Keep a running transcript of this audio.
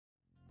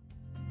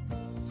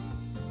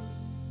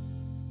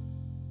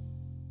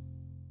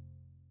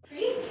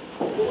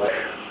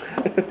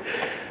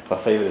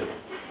My favorite.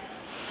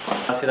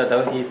 I said I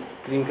don't eat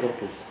cream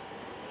crackers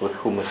with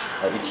hummus.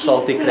 I eat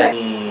salty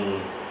crackers.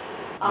 You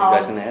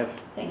guys gonna have?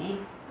 Thingy.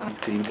 It's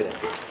cream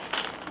crackers.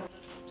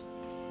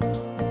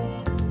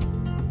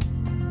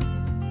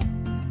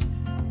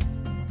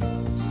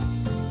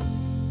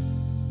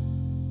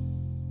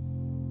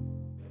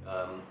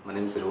 My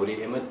name is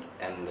Rory Emmett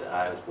and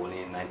I was born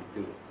in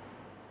 '92.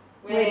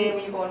 Where were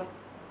you born?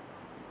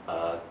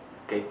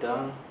 Cape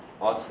Town.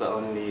 Art's the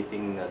only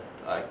thing that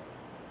I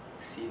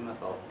see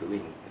myself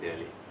doing,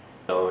 really.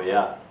 So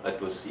yeah, it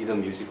was either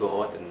musical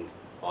art and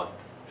art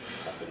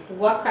happened.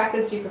 What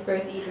crackers do you prefer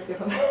to eat with your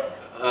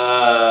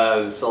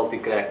hummus? Salty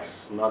cracks,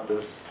 not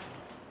this.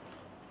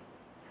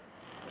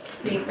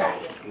 Cream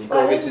crackers. Nico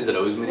always says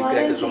rosemary why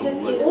crackers don't from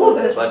you just eat Woolworths. all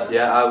this? But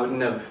yeah, I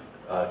wouldn't have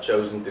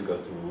chosen to go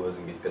to Woolworths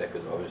and get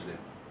crackers, obviously.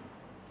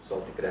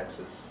 Salty cracks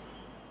is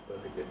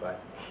perfectly fine.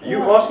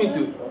 You asked me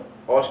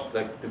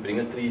to bring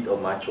a treat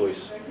of my choice.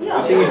 Yeah,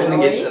 I think you're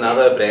gonna get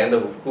another brand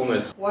of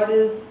hummus. What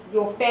is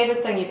your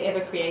favorite thing you've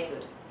ever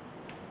created?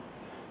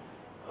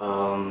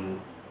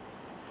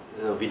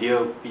 A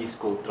video piece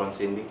called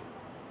Transcending.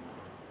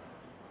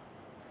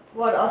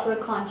 What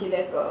artwork can't you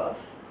let go of?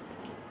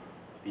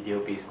 Video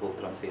piece called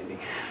Transcending.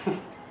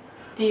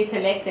 Do you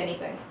collect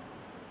anything?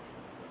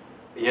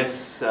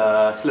 Yes,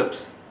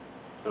 slips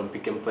from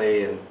Pick and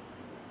Pay, and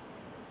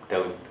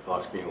don't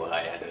ask me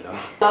why, I don't know.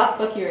 Last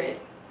book you read?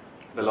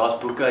 The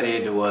last book I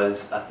read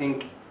was, I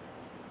think,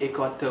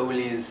 Eckhart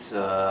Tolle's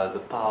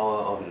The Power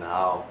of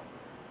Now.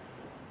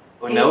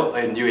 Oh no,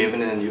 A New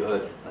Heaven and a New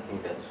Earth. I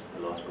think that's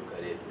the last book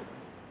I read.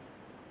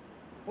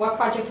 What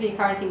project are you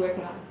currently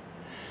working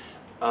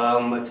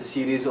on? It's a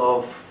series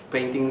of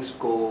paintings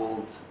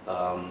called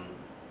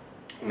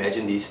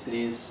Imagined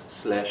Histories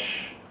 /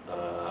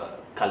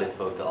 colored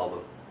photo album.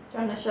 Do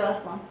you want to show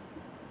us one?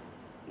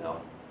 No.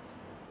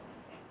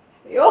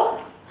 Yo!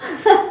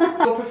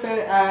 You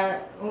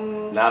prefer,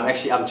 No,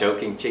 I'm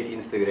joking. Check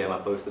Instagram, I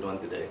posted one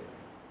today.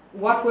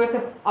 what work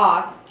of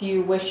art do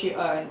you wish you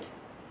owned?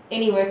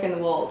 Any work in the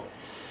world?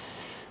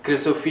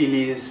 Chris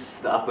O'Feely's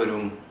The Upper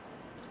Room,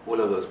 all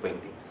of those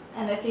paintings.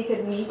 And if you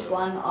could meet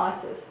one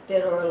artist,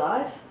 dead or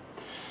alive?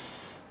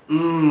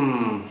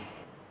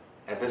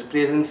 At this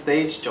present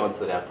stage, Chance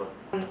the Rapper.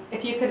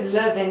 If you could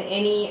live in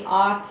any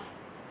art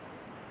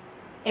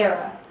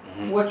era,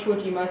 which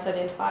would you most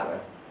identify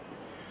with?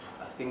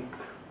 I think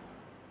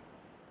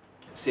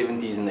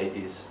 70s and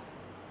 80s.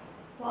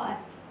 Why?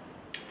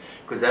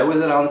 Because that was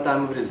around the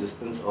time of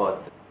resistance art.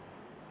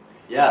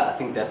 Yeah, I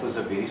think that was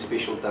a very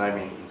special time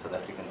in South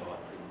African art.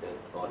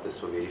 That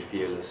artists were very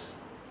fearless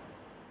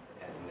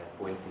at that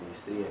point in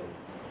history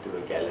and to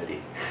a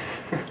gallery.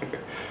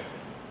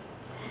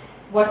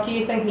 What do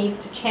you think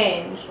needs to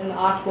change in the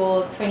art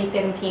world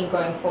 2017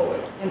 going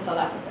forward in South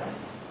Africa?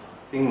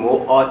 I think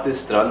more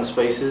artists run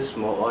spaces,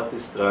 more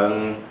artists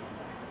run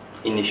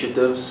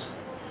initiatives,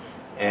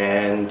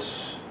 and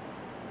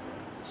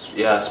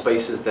yeah,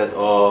 spaces that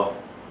are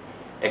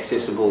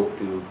accessible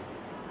to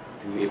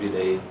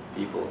everyday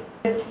people.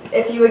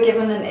 If you were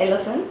given an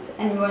elephant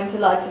and you weren't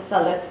allowed to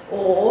sell it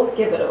or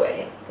give it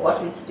away,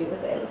 what would you do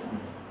with the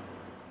elephant?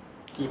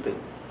 Keep it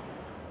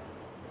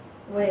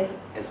Where?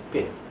 as a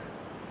pet.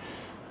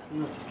 You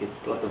know, just get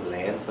a plot of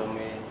land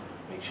somewhere,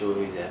 make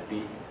sure he's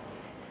happy,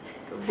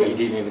 go feed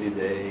him every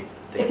day.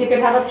 If you could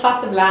have a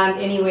plot of land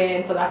anywhere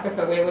in South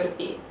Africa, where would it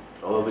be?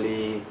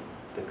 Probably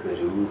the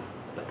Karoo,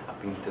 like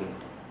Uppington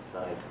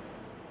side,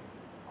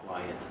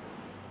 quiet.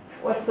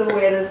 What's the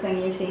weirdest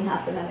thing you've seen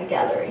happen in a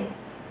gallery?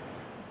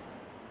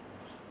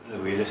 The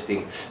weirdest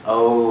thing.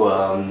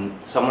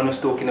 Someone was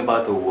talking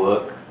about a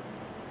work.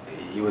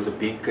 He was a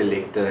big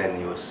collector and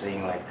he was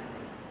saying like,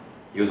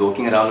 he was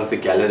walking around with the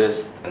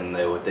gallerist and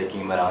they were taking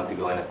him around to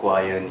go and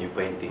acquire a new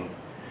painting.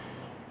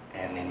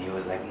 And then he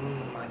was like,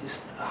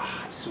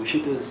 I just wish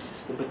it was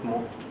just a bit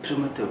more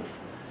primitive.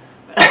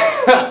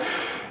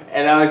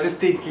 And I was just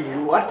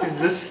thinking, what is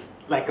this,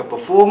 like a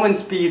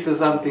performance piece or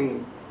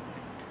something?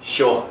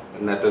 Sure,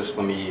 and that was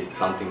for me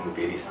something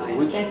very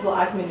strange. Sensible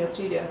item in your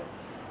studio.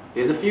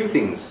 There's a few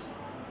things,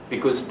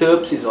 because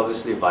terps is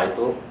obviously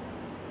vital.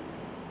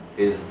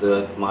 There's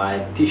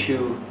my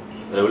tissue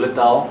roller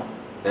towel.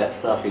 That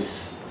stuff is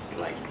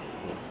like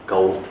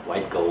gold,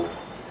 white gold.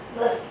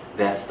 This?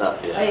 That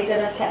stuff, yeah. Are you good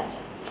at catch?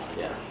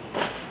 Yeah.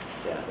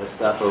 Yeah, the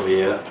stuff over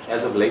here.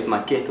 As of late,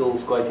 my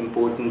kettle's quite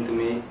important to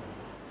me.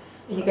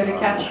 You got to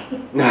catch.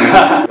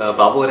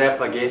 Bubble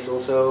wrap, I guess,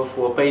 also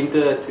for a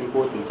painter, it's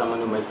important. Someone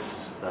who makes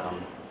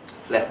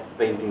flat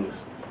paintings.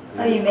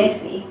 Are you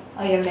messy?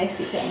 Are you a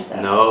messy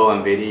painter? No,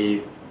 I'm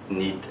very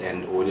neat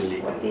and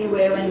orderly. What do you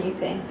wear when you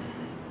paint?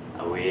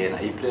 I wear an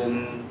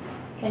apron.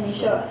 Can you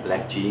show us?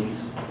 Black jeans.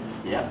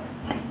 Yeah.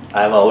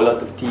 I have a whole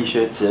lot of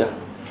t-shirts here.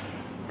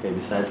 Okay,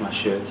 besides my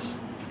shirts.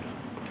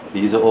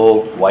 These are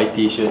all white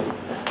t-shirts.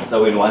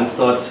 So when one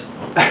starts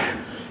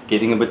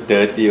getting a bit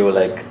dirty or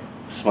like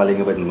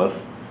smelling a bit muff,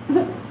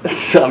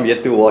 so I'm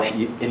yet to wash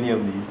any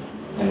of these.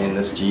 And then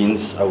this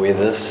jeans, I wear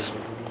this.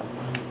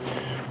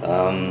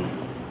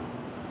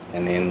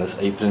 And then this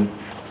apron.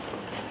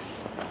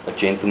 a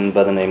gentleman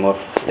by the name of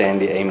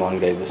Stanley Amon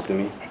gave this to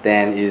me.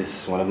 Stan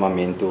is one of my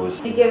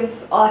mentors. You give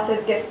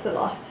artists gifts a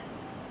lot.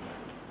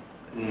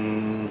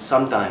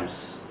 Sometimes.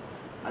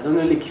 I don't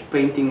really give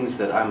paintings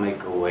that I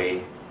make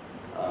away,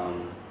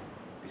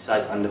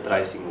 besides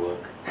underpricing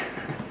work.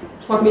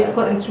 What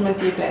musical instrument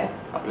do you play?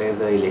 I play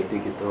the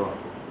electric guitar.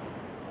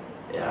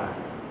 Yeah,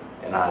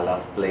 and I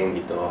love playing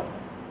guitar.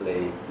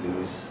 Play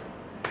blues.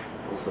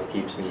 Also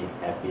keeps me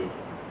happy.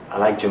 I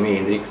like Jimi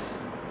Hendrix.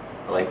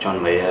 I like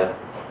John Mayer.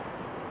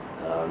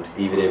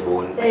 Stevie Ray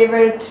Vaughan.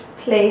 Favorite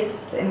place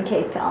in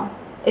Cape Town?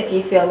 If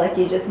you feel like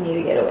you just need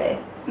to get away.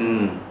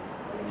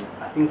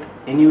 I think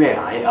anywhere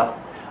high up.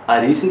 I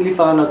recently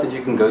found out that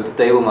you can go to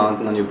Table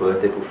Mountain on your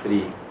birthday for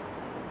free.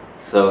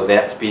 So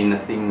that's been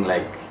a thing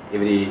like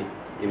every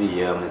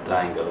year I'm gonna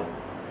try and go.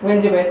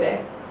 When's your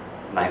birthday?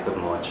 9th of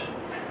March.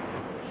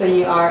 So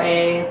you are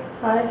a...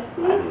 Pisces?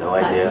 I have no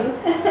idea.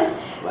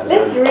 But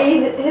Let's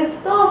read his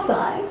star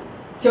sign.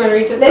 Do you want to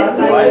read your Let's star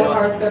sign read your it.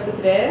 horoscope for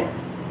today?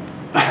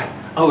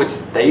 oh, it's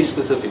day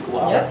specific.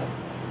 Wow. Yep.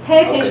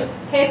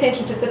 Pay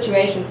attention to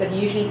situations that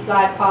usually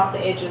slide past the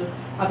edges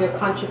of your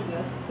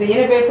consciousness. The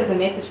universe has a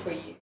message for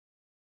you.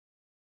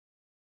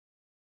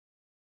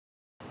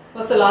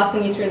 What's the last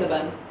thing you threw in the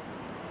bin?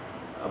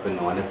 A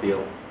banana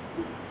peel.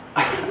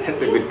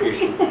 That's a good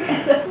question.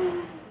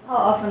 How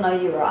often are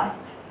you right?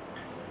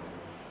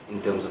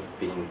 In terms of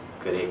being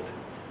correct.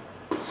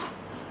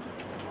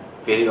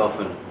 Very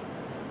often.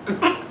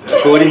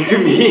 According to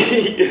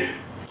me.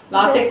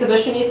 Last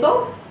exhibition you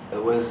saw?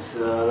 It was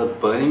the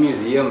Burning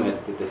Museum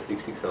at the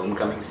District 6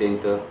 Homecoming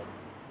Center.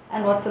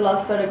 And what's the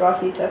last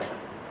photograph you took?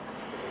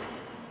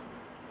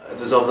 It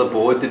was off the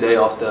board today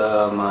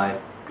after my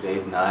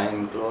grade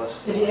 9 class.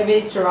 Did you ever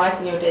used to write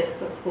on your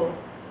desks at school?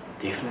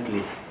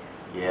 Definitely.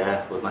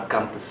 Yeah, with my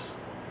compass.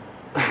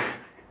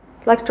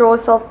 Like draw a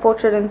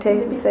self-portrait in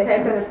 10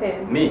 seconds.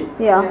 pen. Me?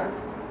 Yeah.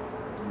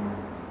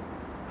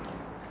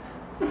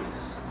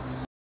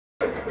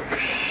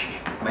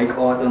 Make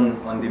art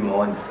on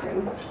demand.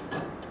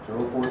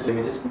 Let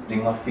me just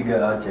bring my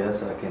figure out here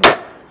so I can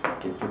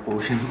get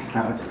proportions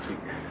now.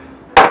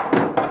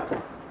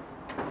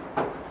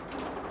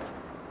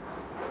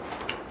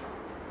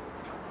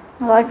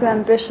 I like the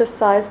ambitious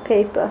size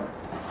paper.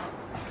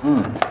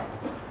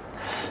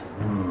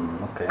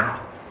 Okay.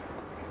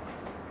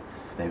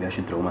 Maybe I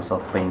should draw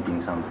myself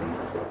painting something.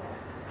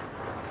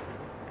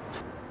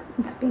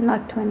 It's been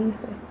like 20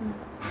 seconds.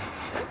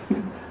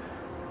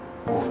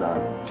 Hold on.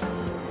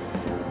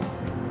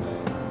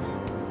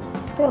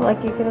 I feel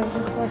like you could have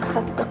just like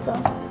cut this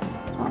off.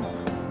 Oh.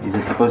 Is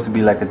it supposed to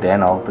be like a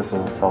Dan Altus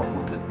or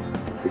self-portrait?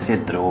 You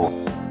said draw.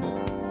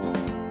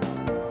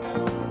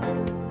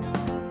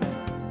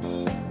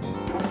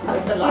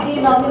 Who do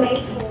you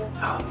nominate for?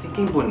 I'm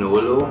thinking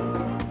Bonolo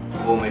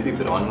or maybe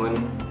Bronwyn.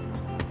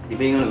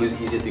 Depending on who's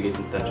easier to get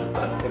in touch with,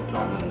 but I think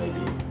Bronwyn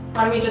maybe.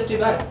 Why don't we just do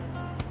both?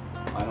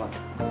 Why not?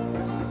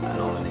 I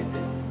nominate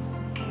them.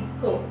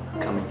 Cool.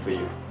 Coming for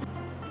you.